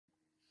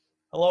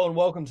Hello and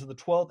welcome to the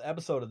 12th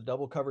episode of the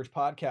Double Coverage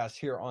Podcast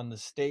here on the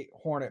State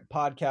Hornet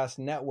Podcast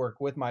Network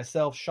with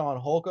myself,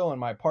 Sean Holko, and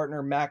my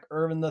partner, Mac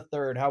Irvin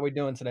III. How are we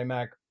doing today,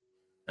 Mac?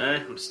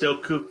 I'm still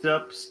cooped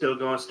up, still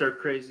going stir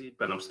crazy,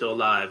 but I'm still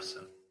alive.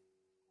 So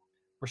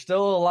We're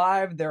still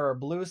alive. There are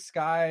blue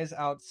skies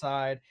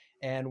outside,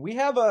 and we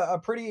have a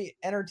pretty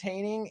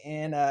entertaining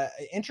and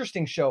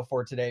interesting show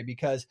for today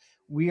because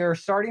we are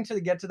starting to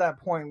get to that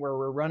point where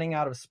we're running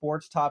out of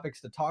sports topics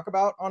to talk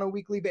about on a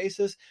weekly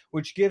basis,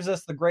 which gives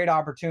us the great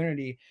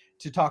opportunity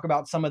to talk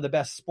about some of the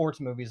best sports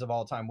movies of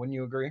all time. Wouldn't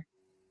you agree?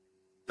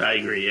 I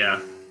agree,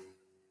 yeah.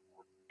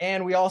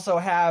 And we also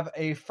have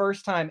a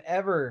first time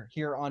ever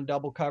here on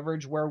Double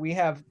Coverage where we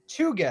have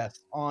two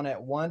guests on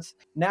at once.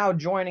 Now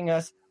joining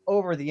us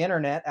over the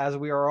internet, as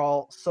we are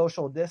all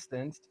social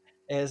distanced,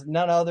 is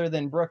none other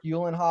than Brooke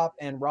Eulenhop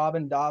and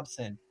Robin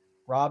Dobson.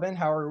 Robin,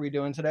 how are we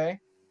doing today?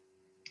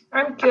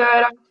 I'm good.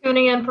 I'm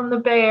tuning in from the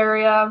Bay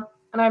Area,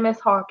 and I miss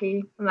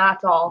hockey, and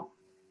that's all.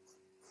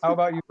 How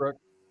about you, Brooke?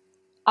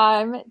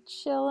 I'm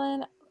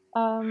chilling.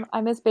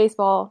 I miss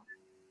baseball.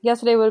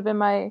 Yesterday would have been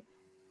my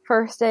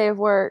first day of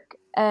work,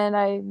 and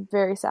I'm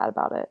very sad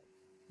about it.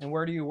 And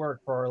where do you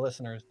work for our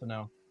listeners to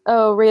know?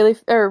 Oh,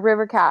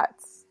 River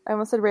Cats. I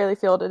almost said Rayleigh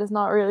Field. It is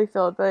not Rayleigh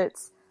Field, but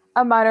it's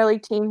a minor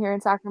league team here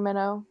in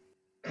Sacramento.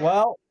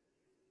 Well,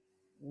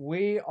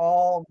 we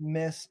all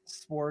miss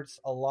sports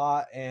a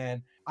lot,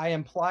 and I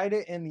implied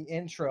it in the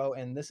intro,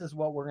 and this is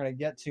what we're going to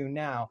get to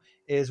now,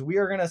 is we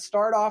are going to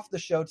start off the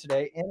show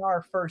today. In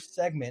our first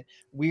segment,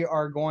 we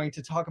are going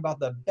to talk about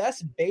the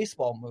best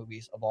baseball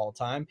movies of all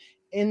time.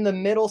 In the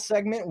middle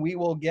segment, we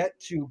will get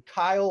to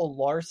Kyle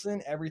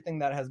Larson, everything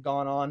that has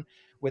gone on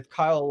with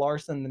Kyle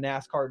Larson, the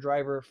NASCAR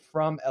driver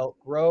from Elk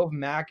Grove.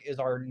 Mac is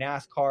our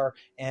NASCAR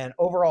and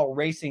overall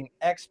racing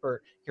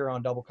expert here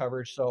on Double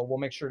Coverage, so we'll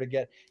make sure to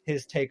get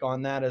his take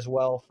on that as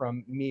well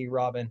from me,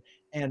 Robin,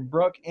 and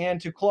Brooke.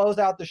 And to close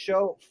out the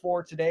show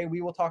for today,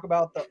 we will talk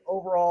about the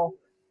overall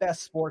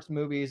best sports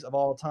movies of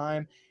all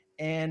time.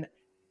 And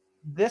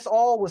this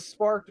all was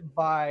sparked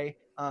by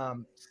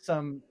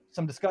some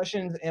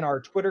discussions in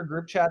our Twitter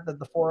group chat that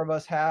the four of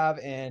us have,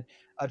 and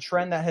a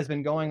trend that has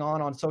been going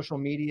on social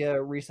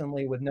media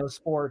recently with No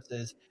Sports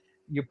is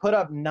you put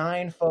up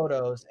 9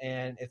 photos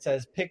and it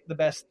says pick the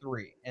best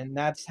 3, and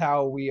that's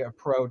how we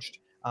approached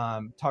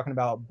talking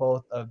about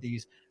both of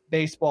these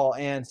baseball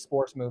and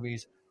sports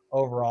movies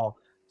overall.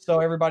 So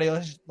everybody,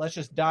 let's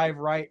just dive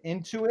right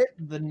into it.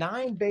 The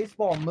 9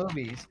 baseball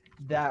movies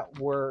that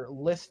were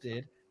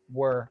listed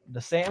were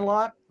The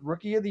Sandlot,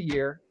 Rookie of the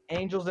Year,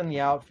 Angels in the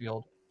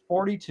Outfield,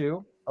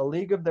 42, A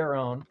League of Their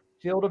Own,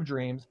 Field of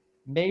Dreams,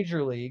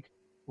 Major League,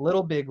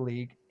 Little Big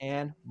League,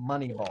 and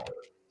Moneyball.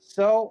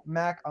 So,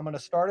 Mac, I'm going to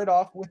start it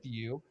off with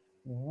you.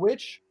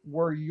 Which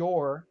were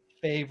your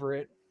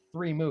favorite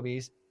 3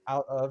 movies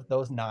out of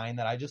those 9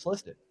 that I just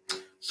listed?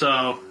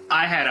 So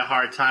I had a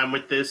hard time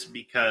with this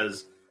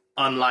because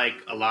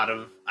unlike a lot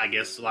of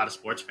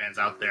sports fans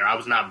out there, I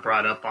was not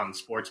brought up on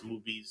sports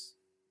movies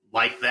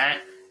like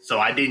that. So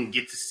I didn't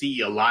get to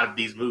see a lot of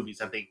these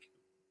movies. I think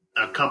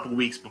a couple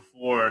weeks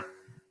before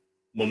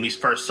when we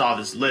first saw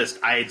this list,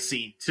 I had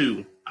seen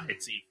 2. I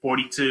had seen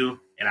 42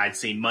 and I'd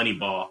seen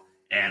Moneyball,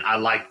 and I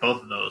liked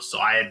both of those. So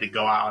I had to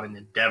go out and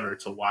endeavor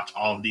to watch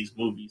all of these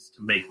movies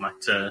to make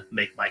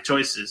my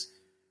choices.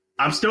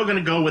 I'm still going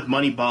to go with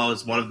Moneyball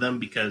as one of them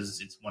because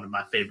it's one of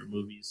my favorite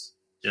movies.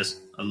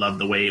 Just, I love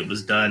the way it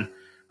was done.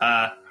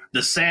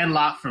 The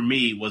Sandlot for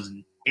me was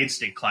an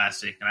instant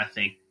classic, and I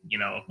think,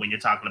 when you're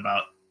talking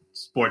about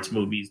sports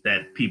movies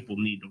that people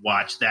need to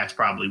watch, that's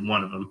probably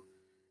one of them.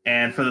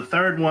 And for the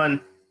third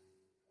one,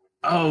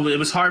 it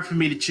was hard for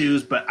me to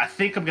choose, but I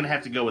think I'm going to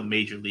have to go with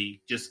Major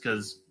League just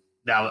because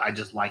I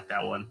just like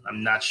that one.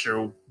 I'm not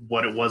sure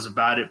what it was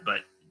about it, but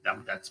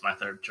that's my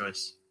third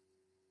choice.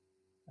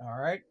 All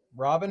right.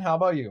 Robin, how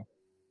about you?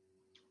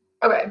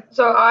 Okay,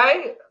 so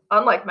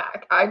unlike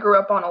Mac, I grew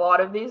up on a lot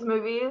of these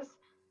movies.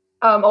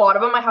 A lot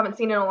of them I haven't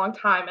seen in a long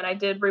time, and I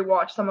did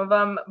rewatch some of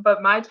them,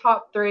 but my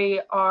top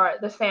 3 are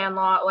The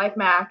Sandlot. Like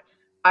Mac,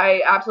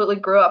 I absolutely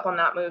grew up on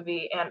that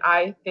movie, and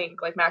I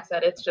think, like Mac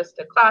said, it's just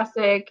a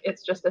classic.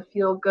 It's just a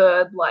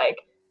feel-good,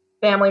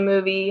 family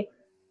movie.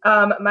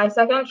 My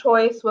second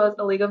choice was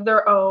A League of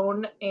Their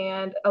Own,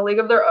 and A League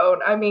of Their Own,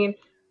 I mean,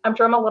 I'm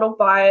sure I'm a little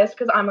biased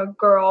because I'm a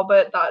girl,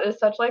 but that is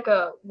such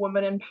a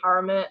woman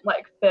empowerment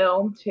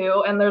film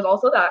too. And there's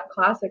also that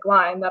classic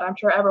line that I'm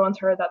sure everyone's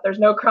heard, that there's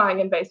no crying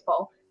in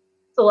baseball.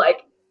 So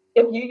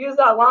if you use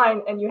that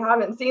line and you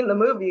haven't seen the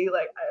movie,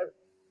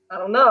 I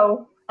don't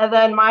know. And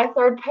then my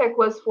third pick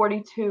was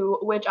 42,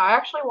 which I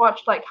actually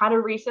watched kind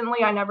of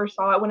recently. I never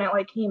saw it when it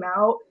came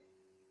out.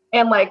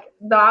 And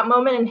that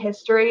moment in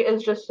history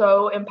is just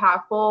so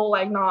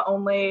impactful, not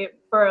only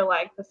for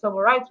the civil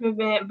rights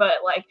movement, but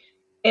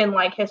in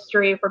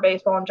history for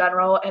baseball in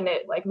general, and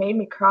it made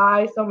me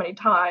cry so many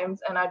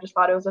times, and I just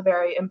thought it was a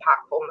very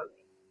impactful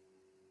movie.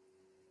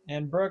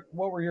 And Brooke,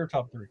 what were your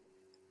top 3?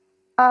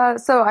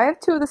 So I have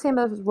 2 of the same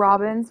as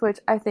Robin's, which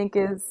I think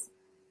is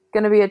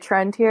going to be a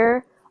trend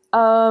here.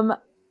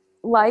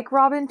 like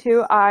Robin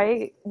too,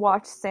 I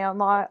watched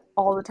Sandlot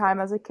all the time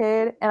as a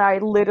kid, and I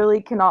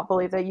literally cannot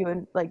believe that you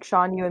and like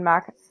Sean, you and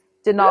Mac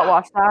did not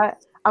watch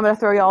that. I'm gonna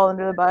throw y'all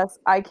under the bus.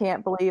 I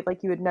can't believe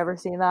like you had never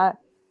seen that.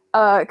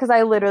 Because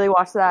I literally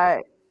watched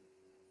that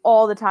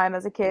all the time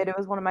as a kid. It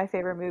was one of my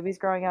favorite movies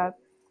growing up.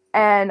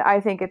 And I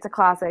think it's a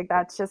classic.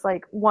 That's just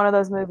like one of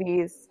those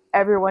movies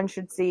everyone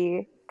should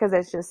see because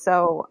it's just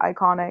so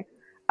iconic.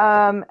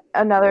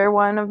 Another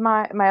one of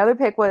my other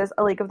pick was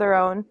A League of Their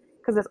Own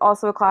because it's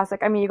also a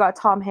classic. I mean, you got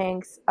Tom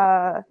Hanks,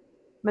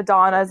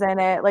 Madonna's in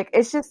it. Like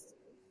it's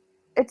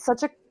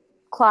such a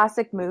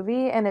classic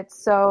movie, and it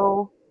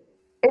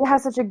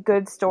has such a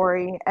good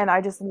story, and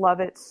I just love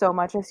it so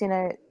much. I've seen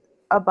it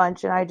a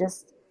bunch, and I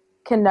just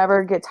can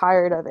never get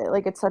tired of it.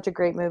 Like it's such a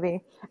great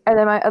movie. And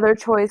then my other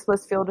choice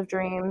was Field of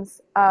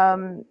Dreams.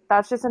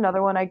 That's just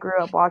another one I grew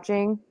up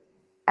watching,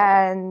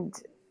 and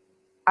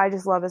I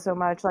just love it so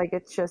much. Like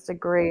it's just a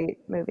great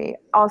movie.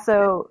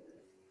 Also,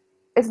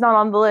 it's not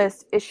on the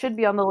list. It should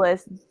be on the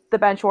list. The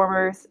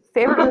Benchwarmers,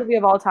 favorite movie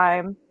of all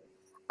time.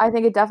 I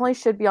think it definitely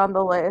should be on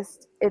the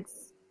list.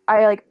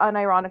 I like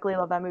unironically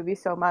love that movie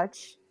so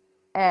much,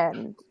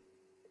 and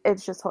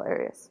it's just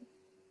hilarious.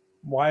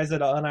 Why is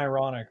it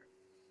unironic?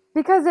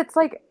 Because it's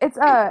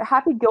a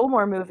Happy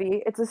Gilmore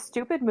movie. It's a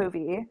stupid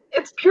movie.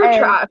 It's pure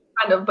trash,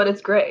 kind of, but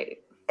it's great.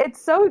 It's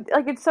so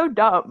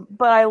dumb,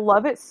 but I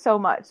love it so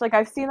much. Like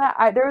I've seen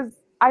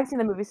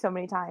the movie so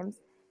many times,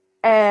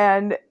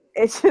 and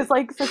it's just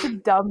like such a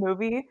dumb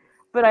movie,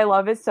 but I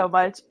love it so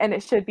much, and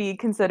it should be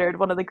considered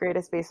one of the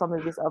greatest baseball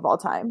movies of all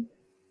time.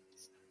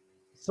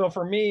 So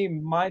for me,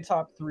 my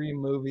top three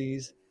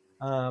movies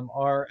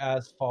are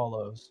as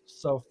follows.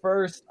 So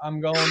first, I'm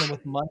going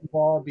with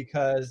Moneyball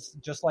because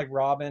just like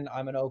Robin,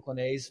 I'm an Oakland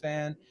A's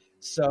fan.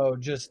 So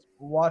just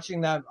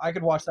watching that, I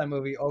could watch that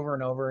movie over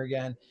and over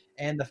again.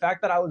 And the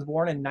fact that I was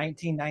born in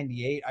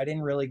 1998, I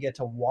didn't really get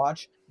to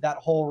watch that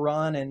whole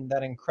run and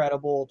that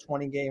incredible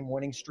 20-game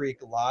winning streak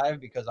live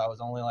because I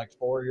was only like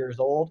 4 years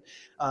old.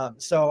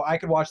 So I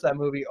could watch that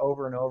movie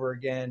over and over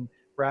again.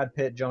 Brad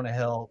Pitt, Jonah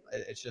Hill.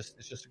 It's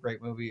just a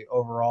great movie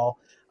overall.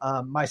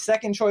 My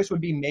second choice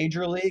would be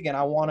Major League, and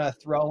I want to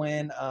throw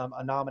in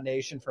a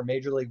nomination for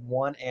Major League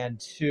 1 and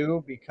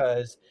 2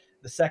 because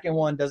the second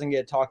one doesn't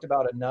get talked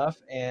about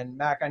enough. And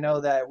Mac, I know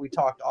that we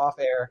talked off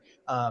air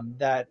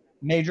that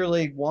Major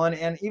League 1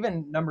 and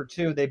even number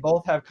 2, they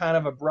both have kind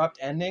of abrupt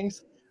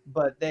endings,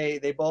 but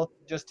they both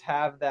just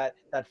have that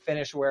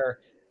finish where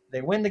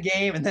they win the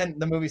game and then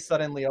the movie's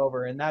suddenly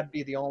over. And that'd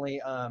be the only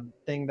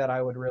thing that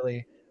I would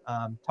really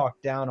talk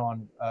down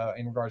on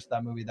in regards to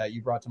that movie that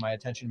you brought to my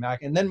attention,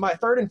 Mac. And then my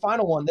third and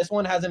final one, this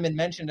one hasn't been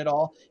mentioned at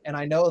all, and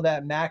I know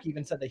that Mac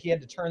even said that he had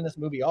to turn this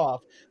movie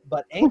off,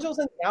 but Angels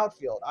in the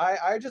Outfield.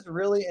 I just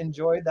really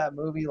enjoyed that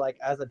movie like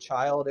as a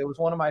child. It was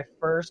one of my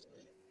first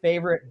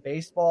favorite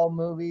baseball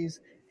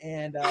movies,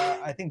 and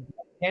I think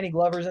Danny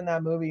Glover's in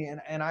that movie,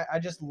 and I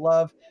just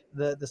love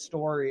the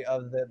story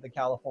of the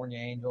California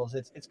Angels.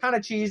 It's kind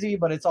of cheesy,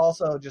 but it's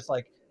also just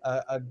like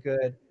a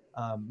good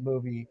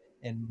movie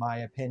in my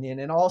opinion.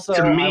 And also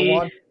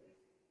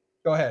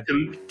go ahead.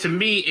 To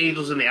me,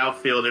 Angels in the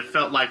Outfield, it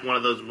felt like one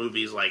of those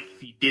movies like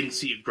if you didn't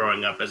see it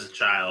growing up as a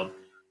child,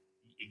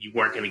 you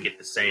weren't going to get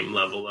the same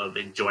level of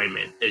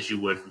enjoyment as you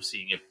would from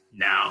seeing it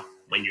now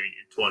when you're in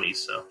your 20s.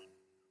 So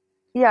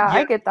yeah.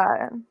 I get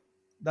that.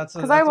 That's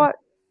a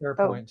fair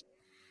point.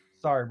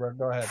 Sorry, bro.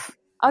 Go ahead.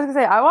 I was gonna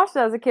say I watched it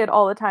as a kid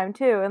all the time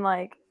too, and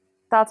like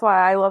that's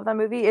why I love that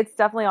movie. It's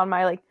definitely on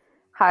my like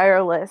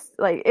higher list.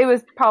 Like it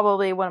was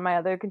probably one of my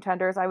other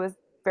contenders. I was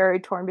very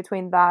torn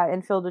between that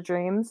and Field of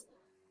Dreams.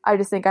 I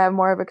just think I have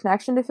more of a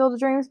connection to Field of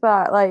Dreams,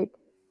 but like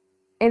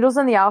Angels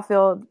in the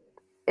Outfield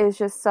is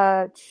just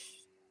such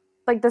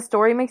like the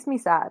story makes me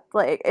sad.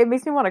 Like it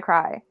makes me want to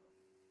cry.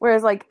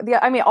 Whereas like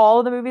all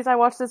of the movies I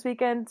watched this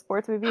weekend,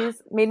 sports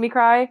movies, made me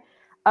cry.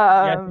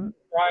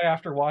 Cry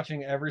after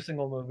watching every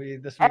single movie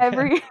this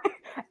weekend.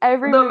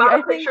 Every the movie,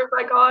 amount of pictures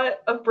I got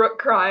of Brooke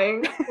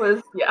crying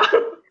was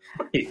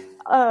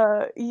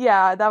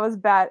yeah, that was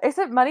bad.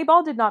 Except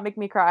Moneyball did not make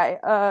me cry.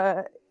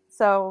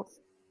 So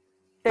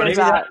there's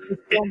that.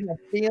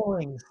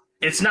 Feelings.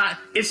 It's not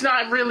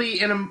really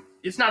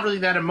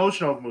that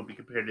emotional movie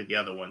compared to the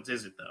other ones,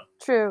 is it though?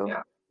 True.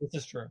 Yeah.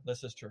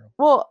 This is true.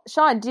 Well,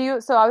 Sean,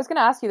 so I was going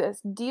to ask you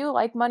this. Do you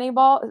like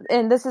Moneyball?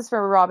 And this is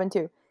for Robin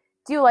too.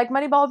 Do you like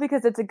Moneyball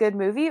because it's a good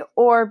movie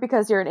or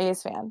because you're an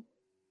A's fan?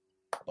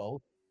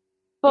 Both.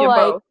 But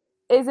both.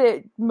 Is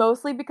it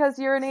mostly because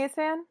you're an A's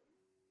fan?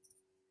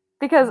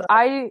 Because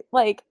I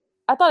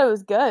thought it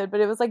was good, but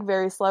it was like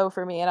very slow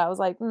for me, and I was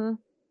like,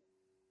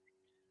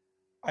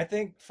 I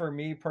think for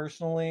me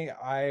personally,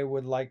 I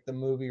would like the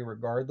movie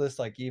regardless.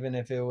 Like even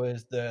if it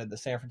was the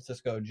San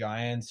Francisco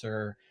Giants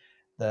or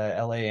the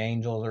LA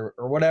Angels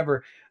or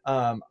whatever.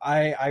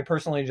 I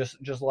personally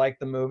just like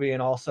the movie,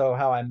 and also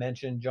how I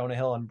mentioned Jonah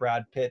Hill and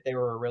Brad Pitt. They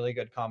were a really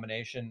good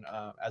combination,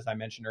 as I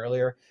mentioned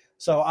earlier.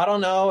 So I don't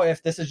know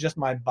if this is just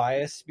my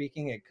bias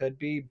speaking. It could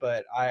be,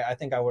 but I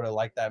think I would have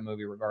liked that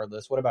movie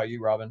regardless. What about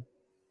you, Robin?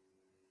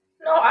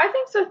 No, I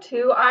think so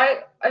too.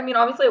 I mean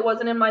obviously it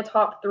wasn't in my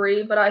top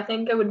 3, but I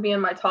think it would be in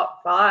my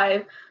top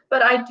 5.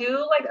 But I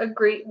do like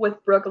agree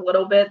with Brooke a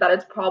little bit that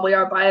it's probably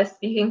our bias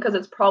speaking because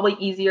it's probably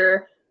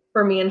easier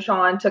for me and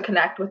Sean to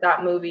connect with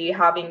that movie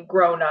having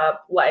grown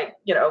up like,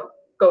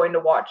 going to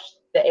watch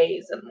the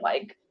A's and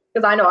like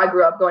because I know I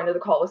grew up going to the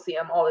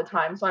Coliseum all the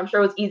time. So I'm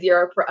sure it was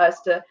easier for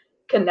us to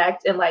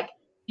connect and like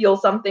feel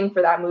something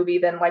for that movie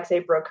than like say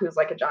Brooke who's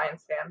like a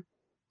Giants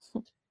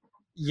fan.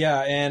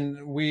 Yeah,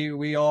 and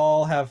we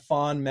all have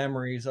fond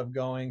memories of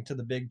going to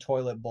the big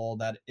toilet bowl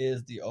that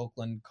is the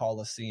Oakland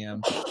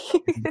Coliseum.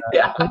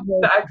 Yeah,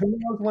 Who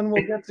knows when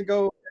we'll get to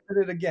go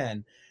visit it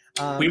again?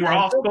 We were And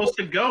all supposed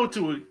to go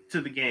to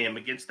the game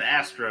against the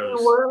Astros.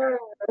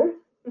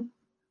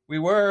 we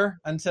were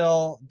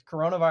until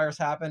coronavirus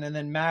happened, and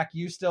then Mac,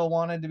 you still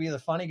wanted to be the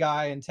funny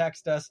guy and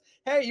text us,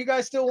 "Hey, you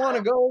guys still want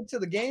to go to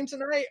the game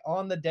tonight?"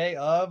 on the day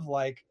of,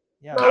 like,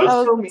 yeah, That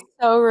was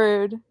so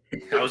rude.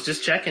 I was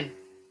just checking.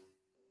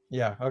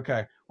 Yeah,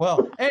 okay.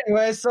 Well,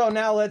 anyway, so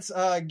now let's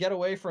get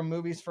away from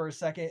movies for a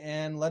second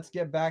and let's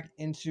get back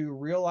into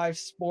real life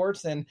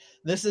sports. And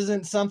this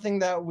isn't something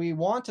that we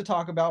want to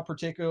talk about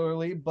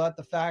particularly, but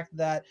the fact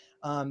that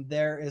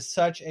there is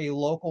such a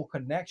local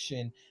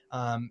connection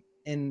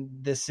in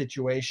this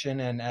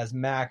situation. And as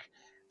Mac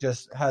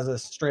just has a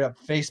straight up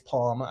face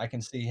palm, I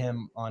can see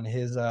him on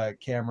his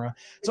camera.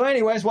 So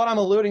anyways, what I'm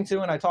alluding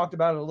to, and I talked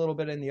about it a little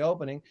bit in the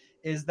opening,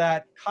 is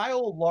that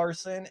Kyle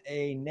Larson,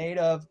 a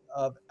native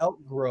of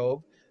Elk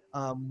Grove,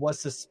 was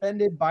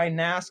suspended by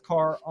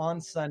NASCAR on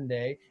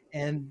Sunday,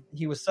 and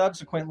he was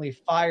subsequently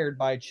fired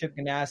by Chip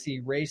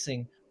Ganassi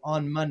Racing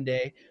on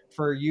Monday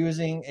for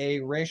using a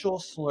racial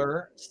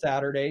slur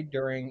Saturday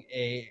during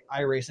a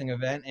iRacing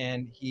event,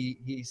 and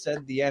he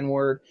said the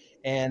N-word,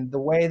 and the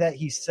way that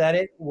he said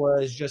it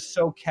was just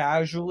so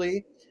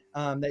casually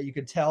that you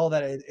could tell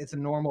that it's a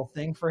normal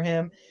thing for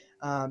him.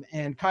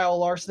 And Kyle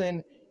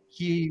Larson,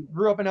 he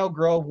grew up in Elk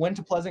Grove, went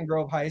to Pleasant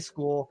Grove High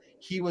School.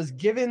 He was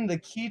given the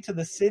key to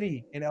the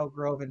city in Elk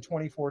Grove in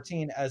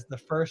 2014 as the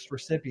first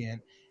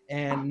recipient.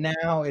 And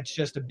now it's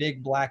just a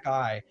big black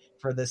eye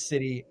for the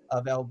city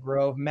of Elk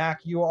Grove.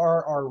 Mac, you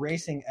are our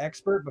racing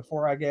expert.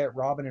 Before I get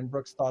Robin and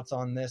Brooks' thoughts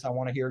on this, I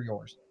want to hear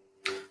yours.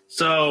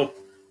 So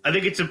I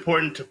think it's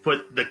important to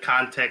put the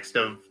context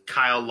of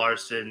Kyle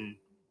Larson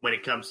when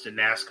it comes to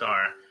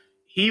NASCAR.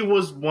 He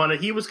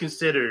was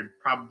considered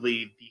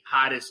probably the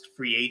hottest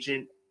free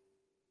agent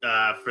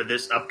for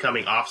this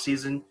upcoming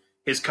offseason.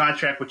 His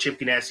contract with Chip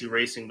Ganassi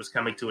Racing was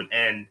coming to an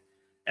end,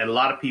 and a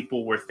lot of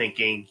people were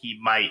thinking he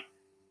might,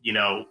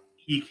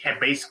 he had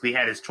basically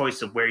had his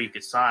choice of where he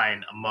could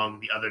sign among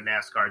the other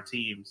NASCAR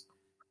teams.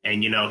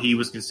 And, he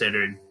was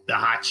considered the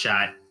hot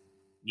shot,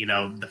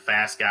 the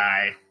fast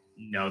guy,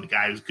 the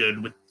guy who's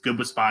good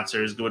with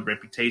sponsors, good with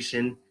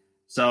reputation.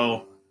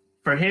 So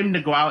for him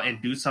to go out and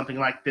do something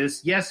like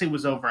this, yes, it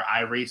was over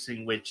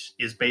iRacing, which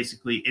is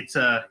basically it's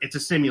a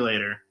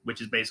simulator,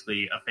 which is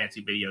basically a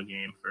fancy video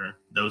game for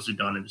those who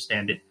don't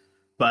understand it.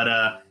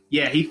 But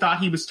yeah, he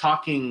thought he was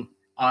talking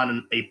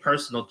on a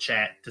personal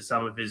chat to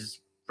some of his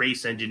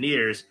race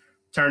engineers.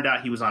 Turned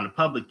out he was on a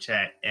public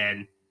chat,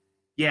 and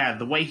yeah,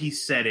 the way he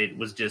said it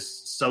was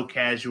just so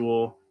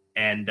casual.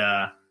 And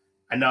I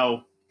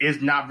know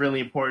it's not really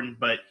important,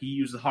 but he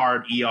used the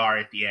hard ER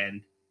at the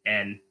end.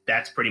 And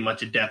that's pretty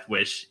much a death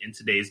wish in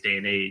today's day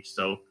and age.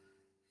 So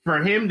for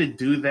him to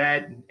do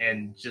that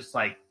and just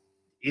like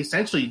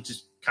essentially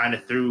just kind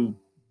of through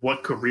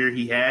what career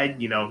he had,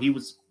 he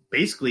was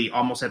basically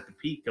almost at the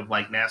peak of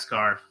like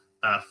NASCAR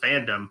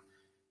fandom.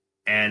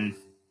 And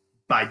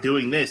by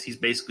doing this, he's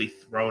basically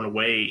thrown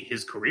away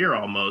his career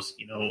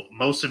almost.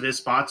 Most of his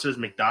sponsors,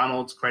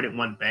 McDonald's, Credit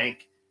One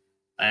Bank,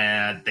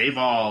 they've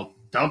all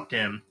dumped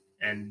him.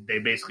 And they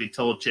basically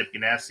told Chip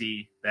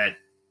Ganassi that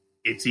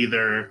it's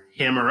either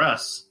him or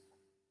us.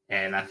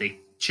 And I think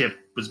Chip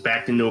was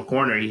backed into a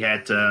corner. He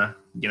had to,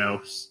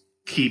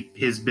 keep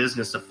his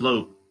business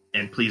afloat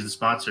and please the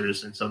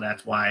sponsors. And so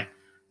that's why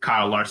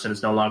Kyle Larson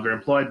is no longer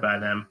employed by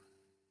them.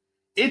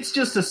 It's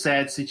just a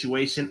sad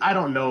situation. I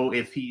don't know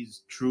if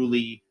he's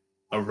truly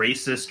a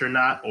racist or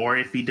not, or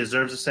if he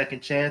deserves a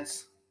second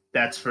chance.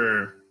 That's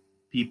for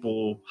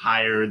people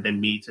higher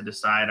than me to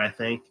decide, I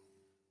think.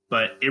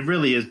 But it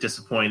really is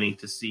disappointing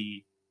to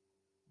see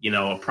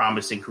a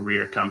promising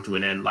career come to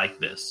an end like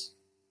this.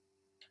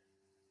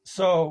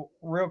 So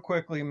real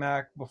quickly,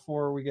 Mac,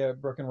 before we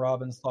get Brooke and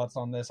Robin's thoughts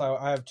on this,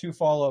 I have two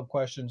follow-up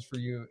questions for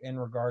you in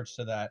regards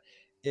to that.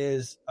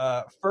 Is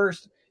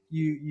first,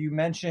 you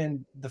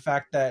mentioned the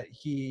fact that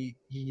he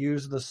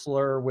used the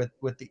slur with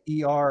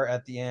the ER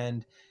at the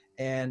end,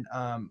 and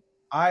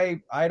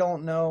I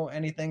don't know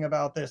anything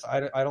about this.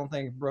 I don't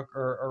think Brooke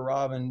or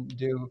Robin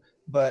do.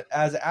 But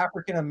as an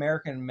African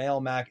American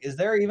male, Mac, is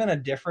there even a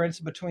difference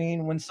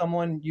between when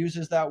someone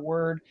uses that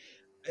word,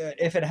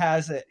 if it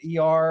has an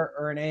ER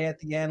or an A at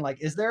the end?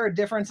 Like, is there a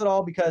difference at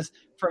all? Because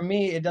for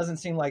me, it doesn't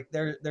seem like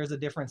there's a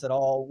difference at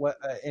all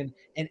in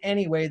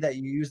any way that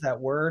you use that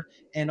word.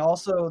 And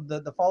also,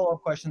 the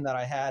follow-up question that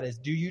I had is,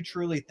 do you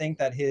truly think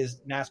that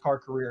his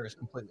NASCAR career is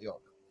completely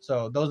over?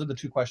 So those are the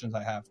two questions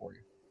I have for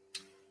you.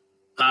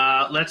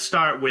 Let's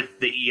start with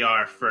the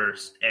ER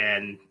first.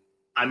 And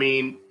I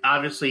mean,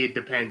 obviously, it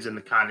depends on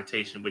the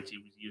connotation which he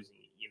was using.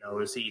 You know,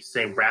 is he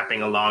saying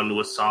rapping along to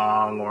a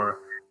song, or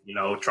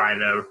trying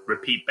to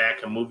repeat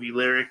back a movie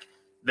lyric?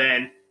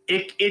 Then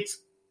it's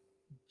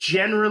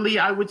generally,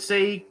 I would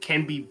say,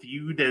 can be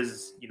viewed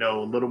as a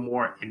little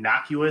more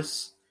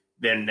innocuous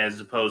than as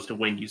opposed to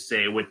when you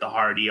say with the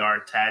hard ER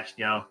attached.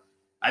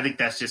 I think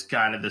that's just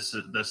kind of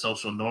the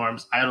social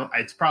norms. I don't.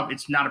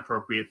 It's not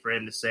appropriate for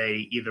him to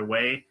say either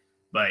way,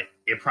 but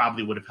it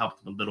probably would have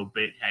helped him a little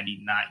bit had he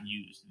not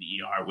used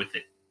the ER with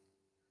it.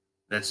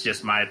 That's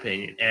just my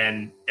opinion.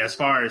 And as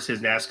far as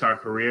his NASCAR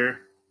career,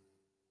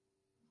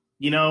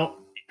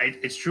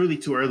 it's truly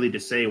too early to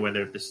say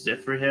whether this is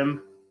it for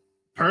him.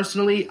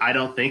 Personally, I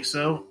don't think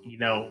so.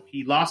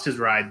 He lost his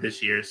ride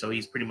this year, so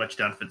he's pretty much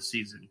done for the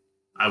season,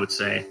 I would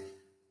say.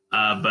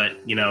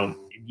 But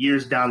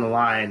years down the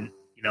line,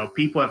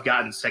 people have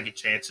gotten second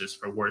chances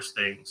for worse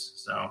things.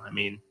 So, I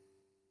mean,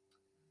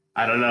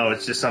 I don't know.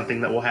 It's just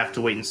something that we'll have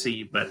to wait and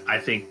see. But I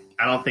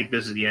don't think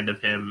this is the end of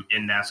him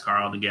in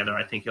NASCAR altogether.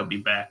 I think he'll be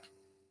back.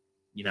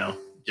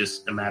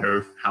 Just a matter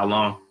of how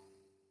long.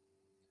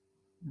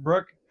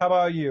 Brooke, how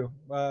about you?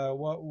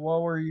 What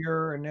was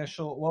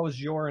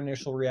your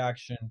initial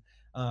reaction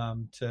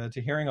to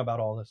hearing about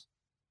all this?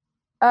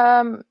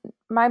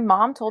 My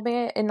mom told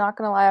me, and not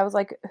gonna lie, I was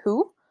like,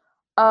 who?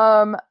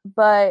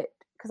 But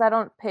because I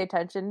don't pay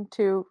attention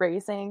to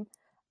racing,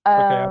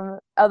 Okay.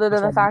 other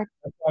than the fact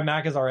That's why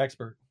Mac is our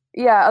expert.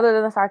 yeah, other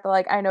than the fact that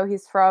like I know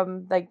he's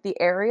from like the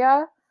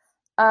area,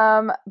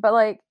 but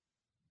like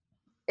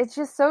it's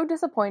just so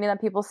disappointing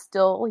that people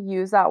still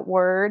use that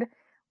word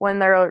when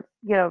they're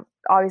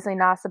obviously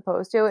not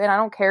supposed to. And I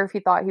don't care if he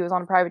thought he was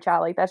on a private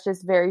chat, like that's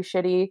just very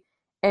shitty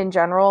in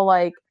general.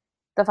 Like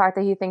the fact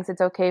that he thinks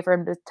it's okay for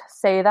him to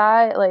say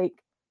that, like,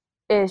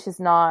 is just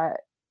not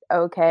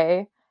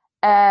okay.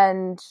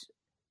 And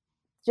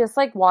just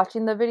like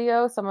watching the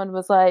video, someone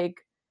was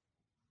like,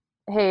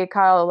 hey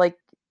Kyle, like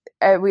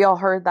we all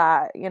heard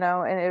that,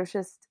 and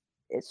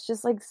it's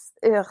just like,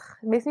 ugh,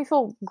 it makes me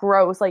feel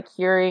gross, like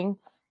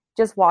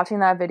just watching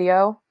that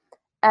video.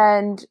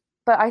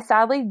 But I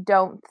sadly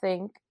don't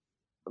think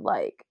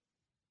like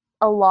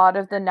a lot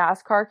of the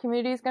NASCAR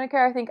community is going to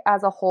care. I think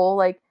as a whole,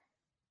 like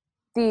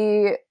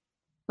the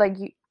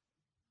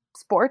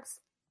sports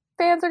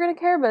fans are going to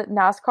care, but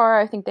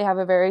NASCAR, I think they have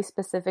a very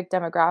specific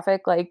demographic,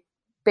 like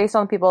based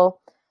on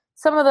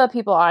some of the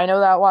people I know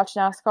that watch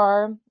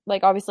NASCAR,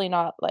 like obviously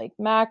not like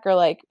Mac or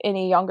like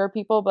any younger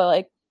people, but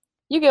like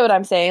you get what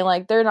I'm saying,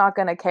 like they're not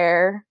going to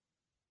care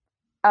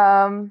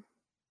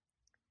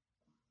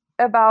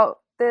about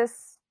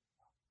this,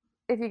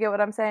 if you get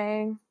what I'm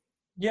saying.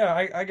 Yeah,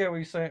 I get what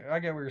you're saying. I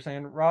get what you're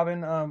saying.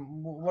 Robin,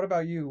 what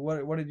about you?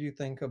 What did you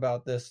think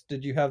about this?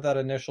 Did you have that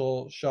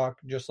initial shock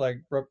just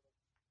like Brooke?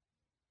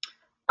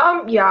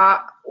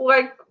 Yeah,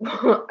 like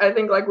I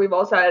think like we've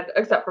all said,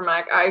 except for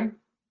Mac, I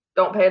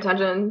don't pay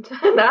attention to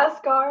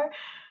NASCAR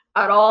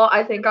at all.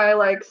 I think I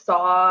like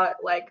saw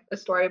like a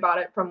story about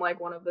it from like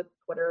one of the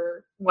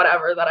Twitter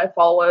whatever that I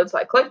followed, so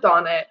I clicked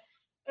on it.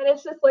 And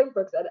it's just like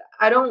Brooke said,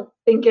 I don't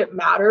think it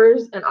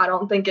matters, and I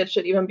don't think it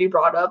should even be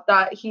brought up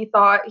that he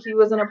thought he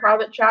was in a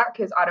private chat,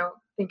 because I don't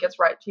think it's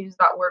right to use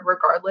that word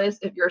regardless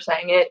if you're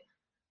saying it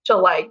to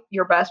like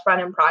your best friend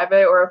in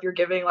private or if you're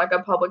giving like a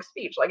public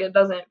speech. Like it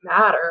doesn't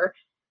matter.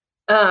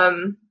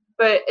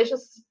 But it's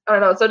just, I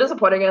don't know, it's so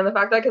disappointing in the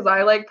fact that, because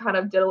I like kind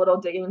of did a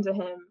little digging into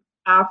him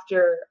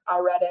after I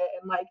read it,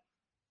 and like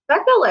the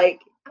fact that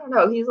like, I don't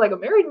know, he's like a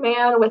married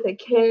man with a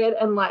kid,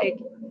 and like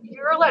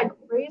you're like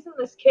raising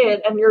this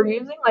kid and you're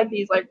using like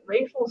these like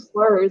racial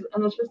slurs,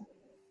 and it's just,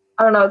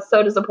 I don't know, it's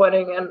so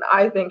disappointing, and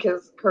I think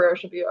his career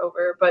should be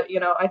over. But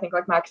I think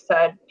like Max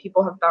said,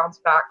 people have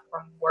bounced back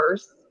from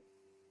worse,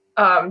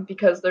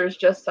 because there's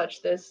just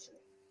such this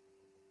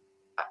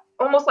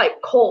almost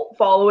like cult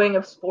following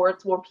of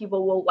sports where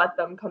people will let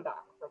them come back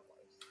from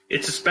worse.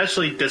 It's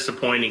especially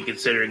disappointing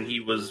considering he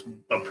was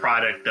a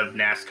product of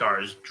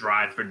NASCAR's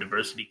Drive for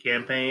Diversity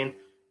campaign,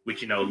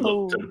 which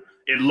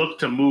looked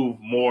to move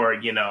more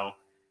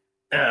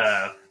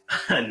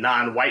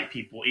non-white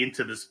people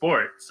into the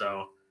sport.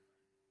 So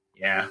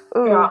yeah,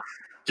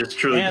 just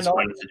truly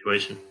disappointing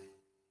situation.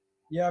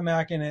 Yeah,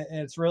 Mac, and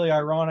it's really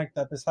ironic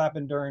that this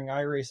happened during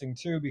iRacing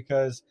too,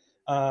 because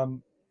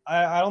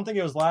I don't think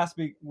it was last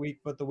week,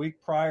 but the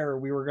week prior,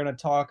 we were going to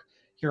talk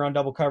here on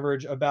Double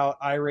Coverage about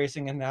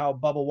iRacing and how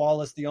Bubba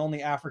Wallace, the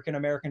only African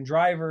American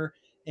driver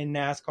in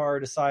NASCAR,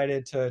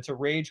 decided to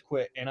rage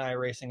quit an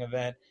iRacing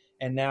event,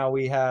 and now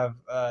we have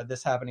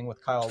this happening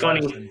with Kyle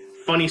Larson.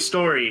 Funny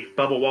story: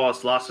 Bubba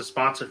Wallace lost a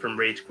sponsor from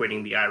rage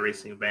quitting the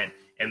iRacing event,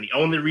 and the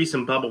only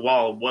reason Bubba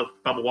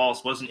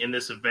Wallace wasn't in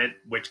this event,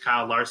 which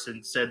Kyle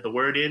Larson said the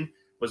word in,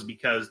 was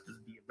because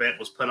the event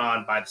was put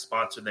on by the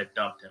sponsor that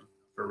dumped him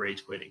for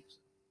rage quitting.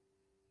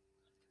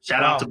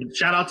 Shout out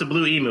to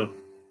Blue Emu.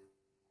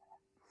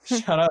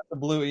 Shout out to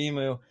Blue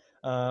Emu.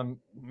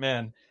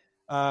 Man.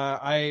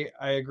 I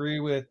agree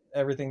with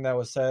everything that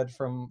was said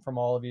from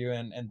all of you,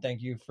 and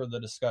thank you for the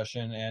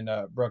discussion. And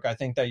Brooke, I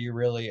think that you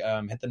really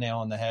hit the nail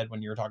on the head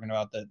when you were talking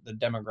about the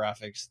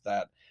demographics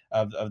that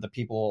of the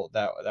people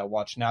that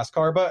watch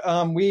NASCAR. But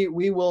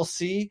we will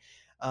see,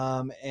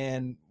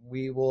 and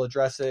we will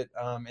address it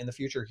in the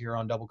future here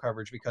on Double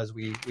Coverage, because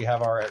we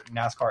have our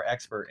NASCAR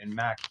expert in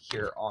Mac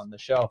here on the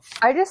show.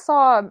 I just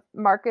saw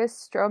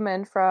Marcus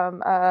Stroman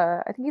from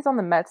I think he's on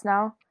the Mets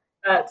now.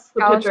 That's the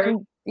Challenged pitcher.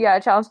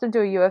 him, challenged him to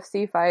a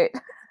UFC fight.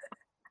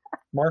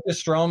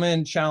 Marcus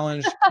Stroman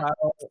challenged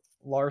Kyle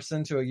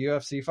Larson to a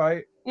UFC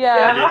fight.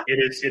 Yeah.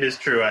 It is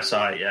true. I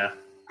saw it. Yeah.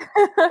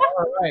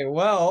 All right.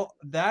 Well,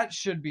 that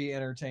should be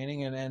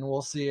entertaining, and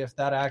we'll see if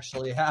that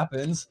actually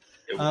happens.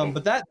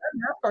 But that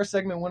NASCAR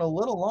segment went a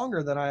little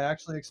longer than I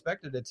actually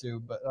expected it to.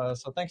 But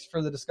so thanks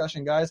for the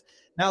discussion, guys.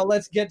 Now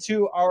let's get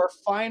to our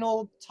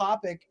final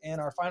topic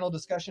and our final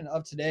discussion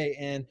of today.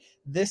 And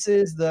this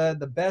is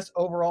the best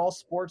overall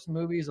sports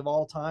movies of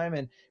all time.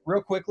 And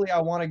real quickly, I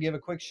want to give a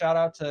quick shout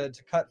out to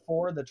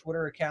Cut4, the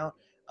Twitter account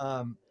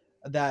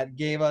that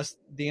gave us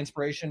the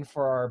inspiration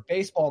for our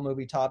baseball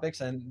movie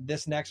topics. And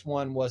this next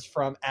one was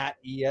from at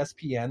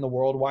ESPN, the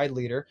worldwide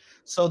leader.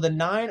 So the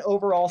 9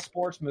 overall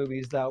sports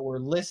movies that were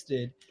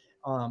listed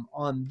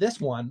on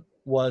this one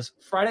was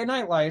Friday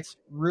Night Lights,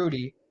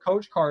 Rudy,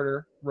 Coach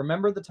Carter,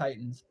 Remember the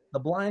Titans, The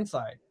Blind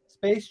Side,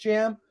 Space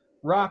Jam,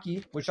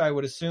 Rocky, which I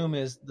would assume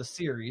is the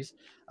series,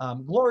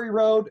 Glory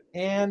Road,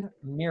 and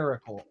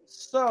Miracle.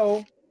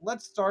 So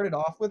let's start it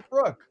off with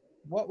Brooke.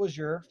 What was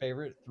your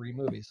favorite 3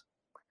 movies?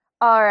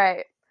 All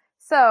right.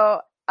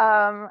 So,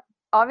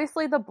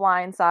 obviously The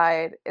Blind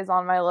Side is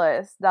on my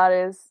list. That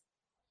is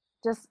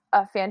just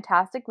a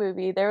fantastic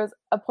movie. There was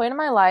a point in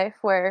my life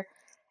where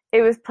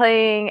it was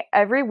playing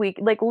every week,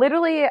 like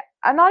literally,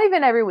 not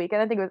even every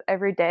weekend, I think it was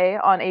every day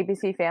on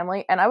ABC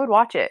Family, and I would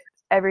watch it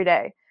every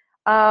day.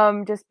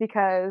 Just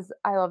because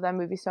I love that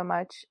movie so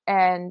much.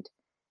 And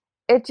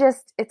it's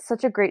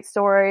such a great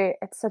story.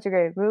 It's such a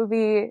great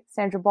movie.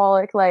 Sandra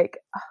Bullock, I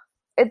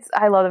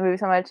love the movie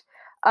so much.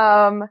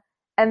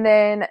 And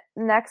then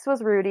next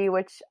was Rudy,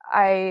 which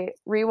I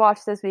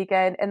rewatched this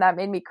weekend, and that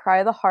made me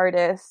cry the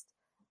hardest.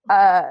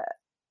 My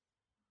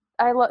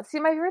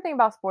favorite thing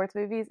about sports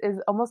movies is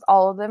almost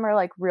all of them are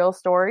like real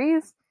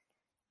stories,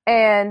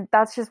 and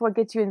that's just what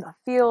gets you in the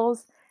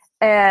feels.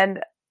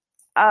 And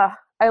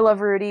I love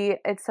Rudy.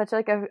 It's such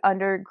like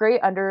great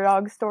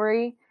underdog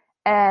story,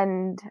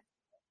 and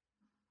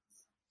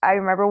I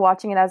remember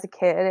watching it as a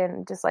kid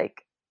and just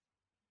like,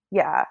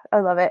 yeah, I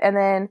love it. And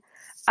then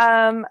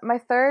my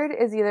third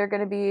is either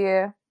going to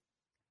be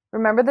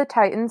Remember the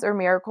Titans or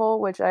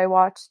Miracle, which I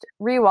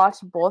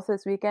rewatched both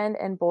this weekend,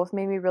 and both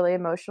made me really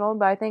emotional.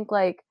 But I think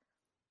like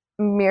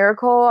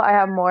Miracle, I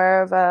have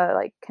more of a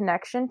like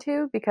connection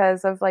to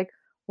because of like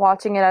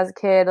watching it as a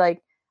kid.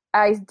 Like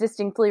I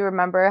distinctly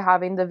remember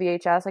having the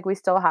VHS, like we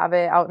still have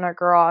it out in our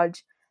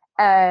garage,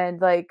 and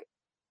like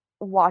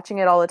watching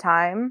it all the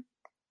time.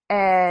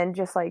 And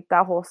just like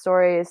that whole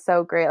story is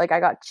so great. Like I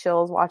got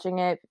chills watching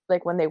it,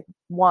 like when they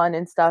won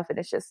and stuff. And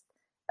it's just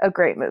a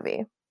great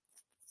movie.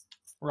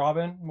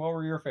 Robin, what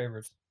were your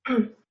favorites?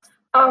 They're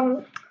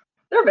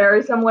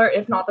very similar,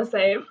 if not the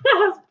same,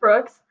 as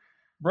Brooks.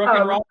 Brooke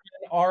and Robin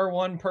are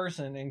one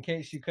person, in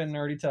case you couldn't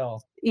already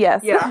tell.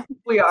 Yes. Yeah,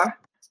 we are.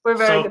 We're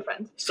very good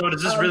friends. So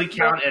does this really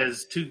count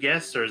as 2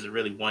 guests, or is it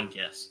really 1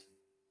 guest?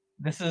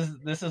 This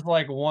is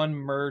like one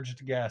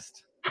merged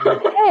guest.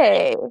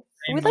 Hey,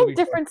 we like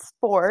different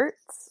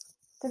sports.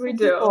 We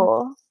do.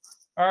 People.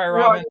 All right,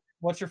 Robin,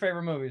 what's your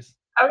favorite movies?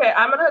 Okay,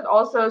 I'm gonna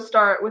also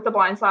start with The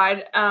Blind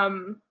Side.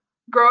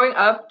 Growing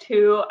up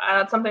too,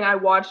 that's something I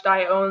watched.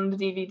 I owned the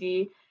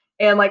DVD,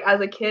 and like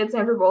as a kid,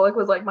 Sandra Bullock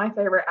was like my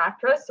favorite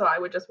actress, so I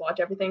would just watch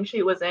everything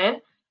she was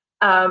in.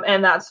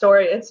 And that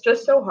story, it's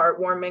just so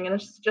heartwarming, and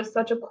it's just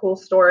such a cool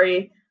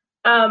story.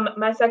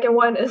 My second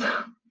one is,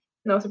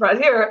 no surprise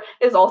here,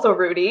 is also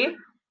Rudy.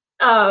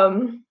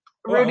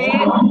 Rudy.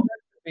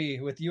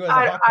 With you as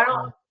a I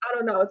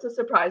don't know. It's a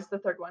surprise. The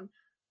third one.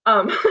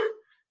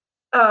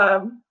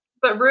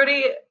 But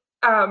Rudy.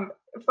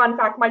 Fun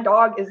fact: my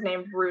dog is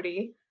named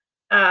Rudy.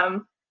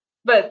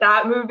 But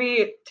that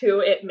movie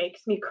too, it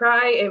makes me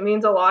cry. It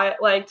means a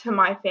lot, like to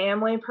my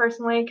family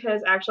personally,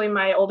 because actually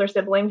my older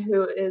sibling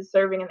who is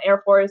serving in the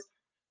Air Force,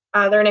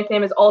 their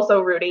nickname is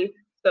also Rudy.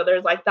 So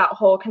there's like that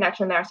whole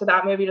connection there. So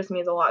that movie just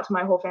means a lot to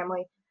my whole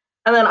family.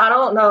 And then I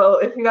don't know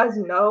if you guys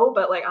know,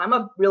 but like I'm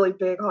a really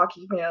big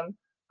hockey fan.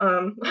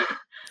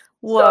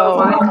 Whoa!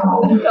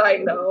 I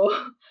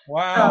know.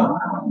 Wow.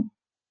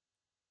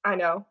 I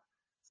know.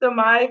 So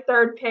my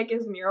third pick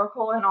is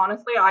Miracle, and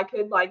honestly, I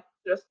could like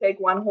just take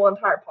one whole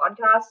entire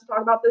podcast to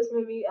talk about this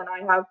movie, and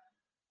I have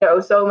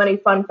so many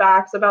fun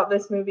facts about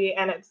this movie,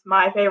 and it's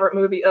my favorite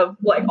movie of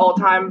like all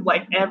time,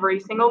 like every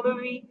single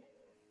movie.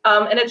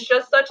 And it's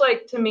just such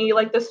like to me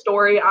like the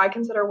story I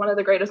consider one of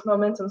the greatest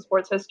moments in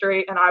sports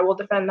history, and I will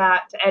defend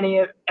that to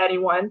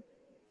anyone.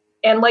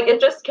 And like it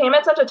just came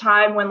at such a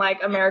time when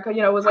like America,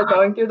 was like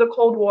going through the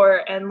Cold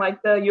War, and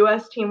like the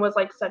U.S. team was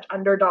like such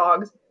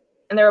underdogs.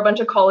 and there are a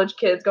bunch of college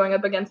kids going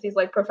up against these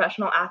like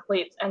professional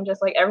athletes, and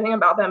just like everything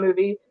about that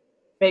movie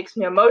makes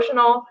me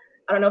emotional.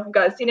 I don't know if you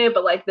guys seen it,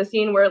 but like the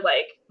scene where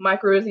like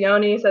Mike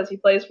Ruzioni says he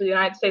plays for the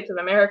United States of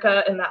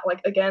America, and that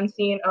like again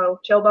scene, oh,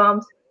 chill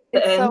bumps,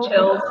 the end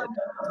chills.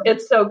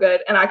 It's so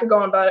good, and I could go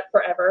on about it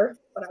forever.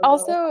 But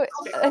also,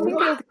 I think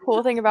the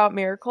cool thing about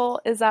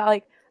Miracle is that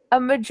like a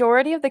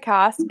majority of the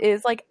cast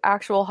is like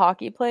actual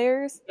hockey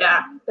players.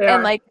 Yeah, they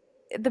and are. like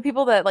the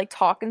people that like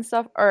talk and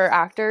stuff are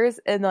actors,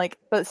 and like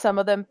but some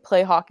of them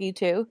play hockey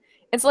too.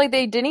 And so like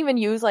they didn't even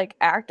use like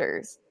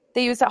actors;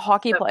 they used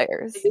hockey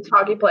players. They used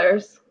hockey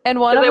players, and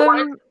one of they them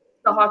wanted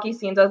the hockey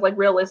scenes as like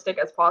realistic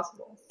as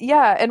possible.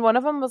 Yeah, and one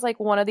of them was like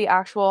one of the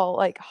actual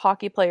like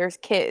hockey players'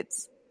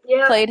 kids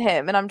played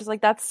him, and I'm just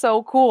like, that's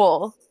so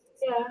cool.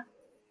 Yeah.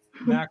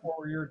 Mac, what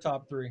were your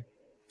top 3?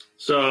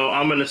 So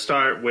I'm going to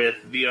start with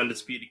the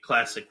undisputed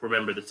classic,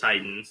 Remember the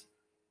Titans.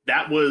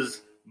 That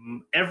was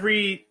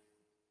every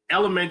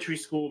elementary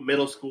school,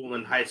 middle school,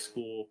 and high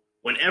school,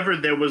 whenever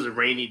there was a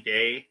rainy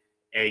day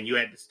and you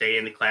had to stay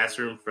in the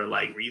classroom for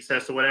like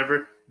recess or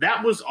whatever,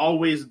 that was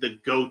always the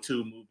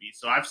go-to movie.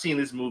 So I've seen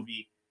this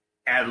movie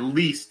at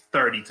least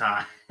 30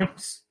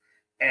 times,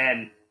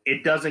 and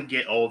it doesn't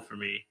get old for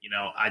me. You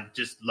know, I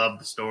just love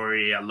the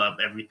story. I love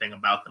everything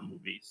about the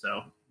movie.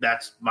 So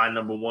that's my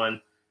number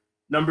 1.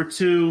 Number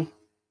 2,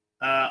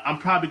 I'm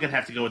probably going to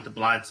have to go with The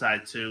Blind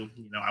Side too.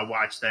 You know, I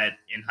watched that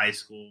in high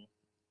school.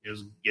 It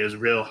was a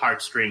real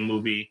heartstring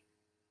movie.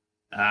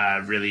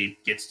 Really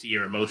gets to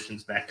your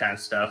emotions, that kind of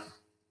stuff.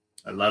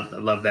 I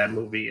love that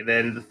movie. And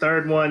then the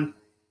third one,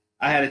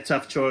 I had a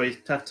tough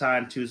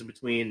time choosing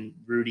between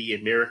Rudy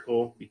and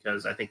Miracle,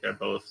 because I think they're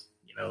both,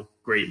 you know,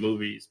 great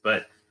movies.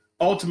 But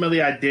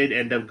ultimately, I did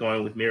end up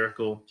going with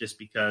Miracle just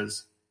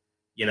because,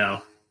 you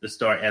know, the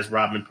story, as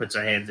Robin puts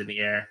her hands in the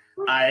air.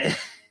 I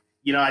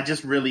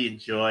just really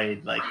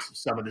enjoyed like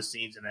some of the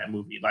scenes in that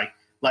movie.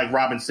 Like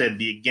Robin said,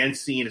 the again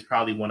scene is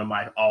probably one of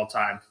my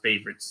all-time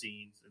favorite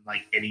scenes in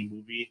like any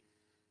movie,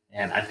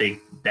 and I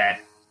think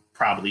that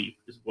probably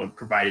is what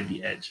provided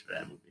the edge for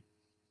that movie.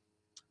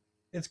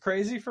 It's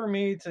crazy for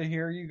me to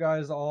hear you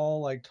guys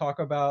all like talk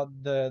about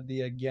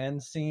the again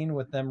scene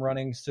with them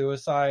running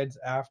suicides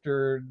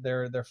after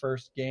their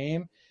first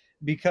game,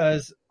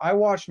 because I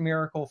watched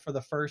Miracle for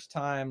the first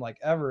time like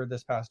ever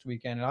this past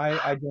weekend, and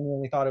I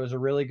genuinely thought it was a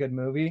really good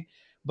movie.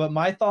 But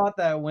my thought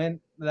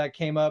that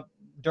came up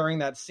during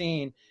that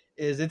scene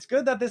is, it's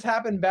good that this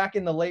happened back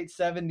in the late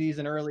 70s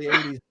and early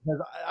 80s,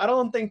 because I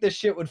don't think this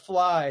shit would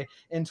fly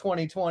in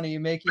 2020,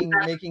 making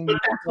That's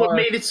what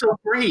made it so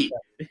great.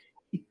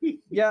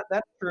 Yeah,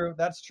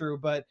 that's true,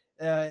 but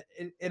it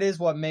is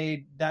what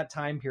made that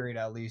time period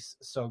at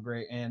least so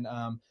great. And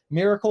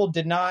Miracle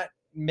did not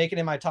make it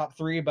in my top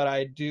 3, but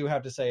I do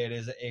have to say it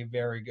is a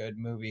very good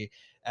movie,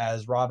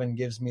 as Robin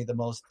gives me the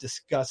most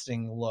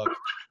disgusting look.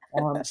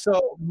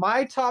 So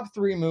my top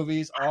 3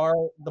 movies are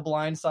The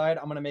Blind Side.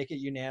 I'm going to make it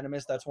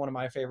unanimous. That's one of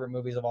my favorite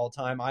movies of all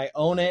time. I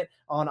own it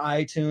on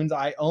iTunes.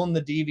 I own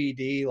the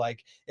DVD.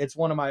 Like, it's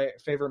one of my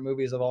favorite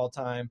movies of all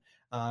time.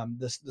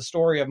 The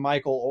story of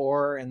Michael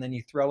Orr, and then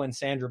you throw in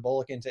Sandra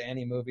Bullock into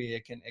any movie,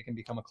 it can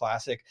become a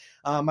classic.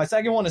 My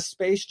second one is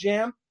Space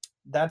Jam.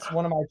 That's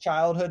one of my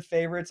childhood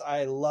favorites.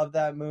 I love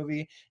that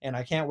movie, and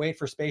I can't wait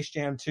for Space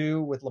Jam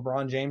 2 with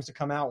LeBron James to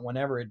come out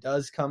whenever it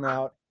does come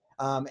out.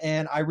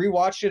 And I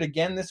rewatched it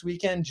again this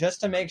weekend just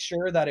to make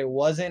sure that it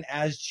wasn't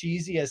as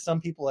cheesy as some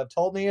people have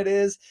told me it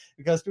is,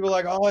 because people are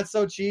like, oh, it's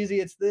so cheesy,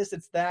 it's this,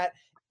 it's that.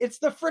 It's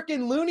the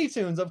freaking Looney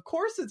Tunes. Of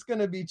course it's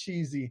going to be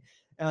cheesy.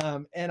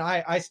 And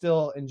I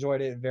still enjoyed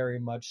it very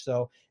much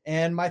so.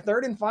 And my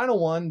third and final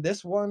one,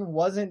 this one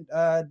wasn't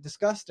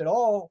discussed at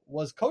all,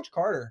 was Coach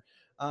Carter.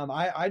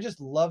 I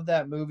just love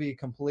that movie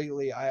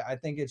completely. I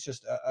think it's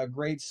just a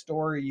great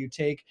story. You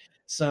take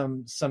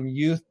some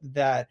youth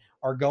that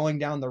are going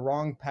down the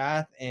wrong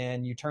path,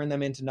 and you turn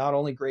them into not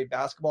only great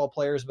basketball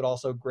players, but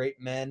also great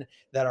men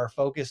that are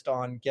focused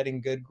on getting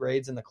good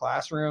grades in the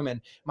classroom. And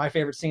my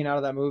favorite scene out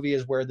of that movie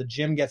is where the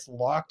gym gets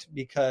locked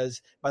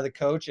by the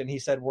coach, and he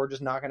said, we're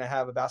just not going to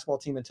have a basketball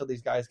team until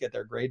these guys get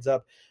their grades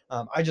up.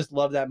 I just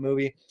love that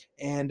movie.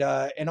 And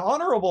an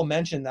honorable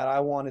mention that I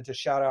wanted to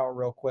shout out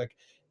real quick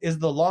is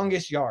The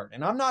Longest Yard.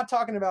 And I'm not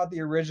talking about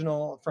the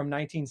original from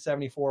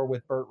 1974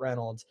 with Burt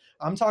Reynolds.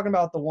 I'm talking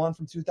about the one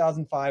from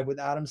 2005 with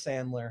Adam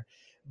Sandler.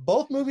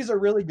 Both movies are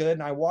really good,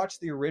 and I watched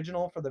the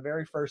original for the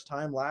very first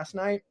time last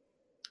night.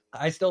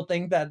 I still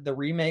think that the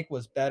remake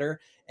was better.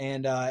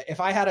 And if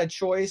I had a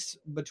choice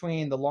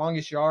between The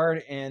Longest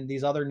Yard and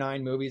these other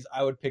 9 movies,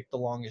 I would pick The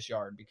Longest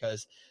Yard,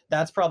 because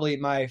that's probably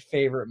my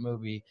favorite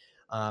movie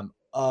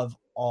of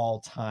all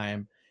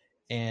time.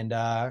 And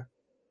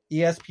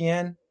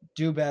ESPN,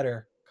 do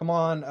better. Come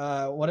on,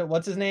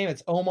 what's his name?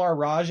 It's Omar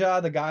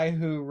Raja, the guy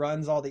who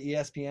runs all the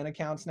ESPN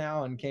accounts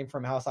now and came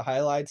from House of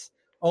Highlights.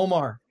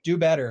 Omar, do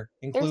better.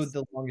 Include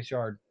The Longest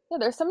Yard. Yeah,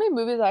 there's so many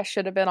movies that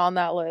should have been on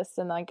that list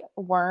and like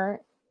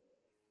weren't.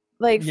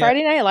 Like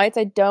Friday Night Lights,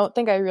 I don't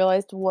think I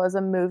realized was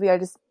a movie. I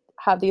just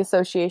have the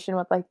association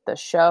with like the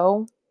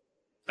show,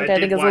 which I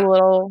think is a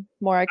little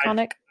more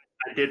iconic.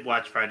 I did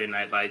watch Friday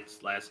Night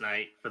Lights last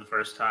night for the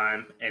first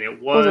time, and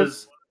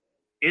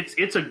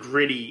it's a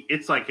gritty.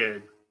 It's like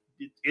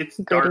it's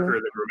darker than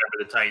Remember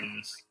the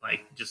Titans.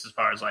 Like just as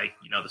far as like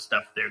the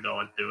stuff they're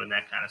going through and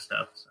that kind of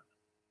stuff. So.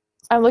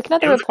 I'm looking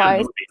at the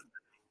replies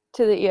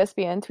to the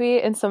ESPN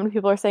tweet, and so many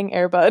people are saying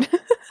Air Bud.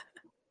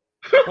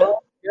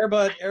 Well, Air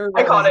Bud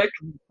iconic.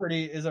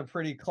 is a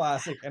pretty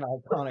classic and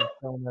iconic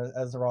film,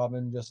 as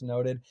Robin just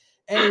noted.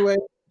 Anyway,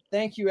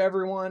 thank you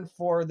everyone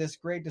for this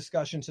great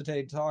discussion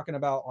today, talking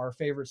about our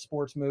favorite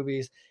sports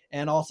movies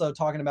and also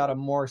talking about a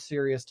more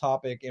serious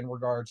topic in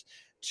regards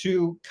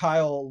to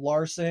Kyle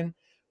Larson.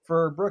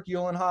 For Brooke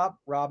Eulenhop,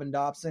 Robin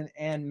Dobson,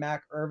 and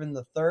Mac Irvin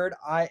III,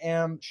 I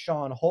am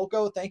Sean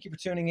Holko. Thank you for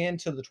tuning in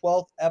to the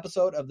 12th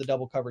episode of the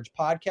Double Coverage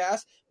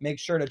Podcast. Make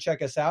sure to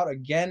check us out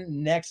again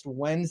next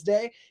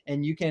Wednesday,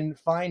 and you can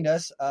find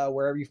us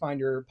wherever you find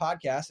your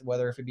podcast,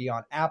 whether if it be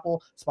on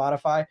Apple,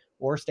 Spotify,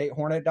 or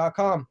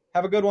statehornet.com.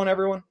 Have a good one,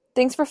 everyone.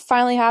 Thanks for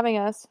finally having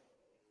us.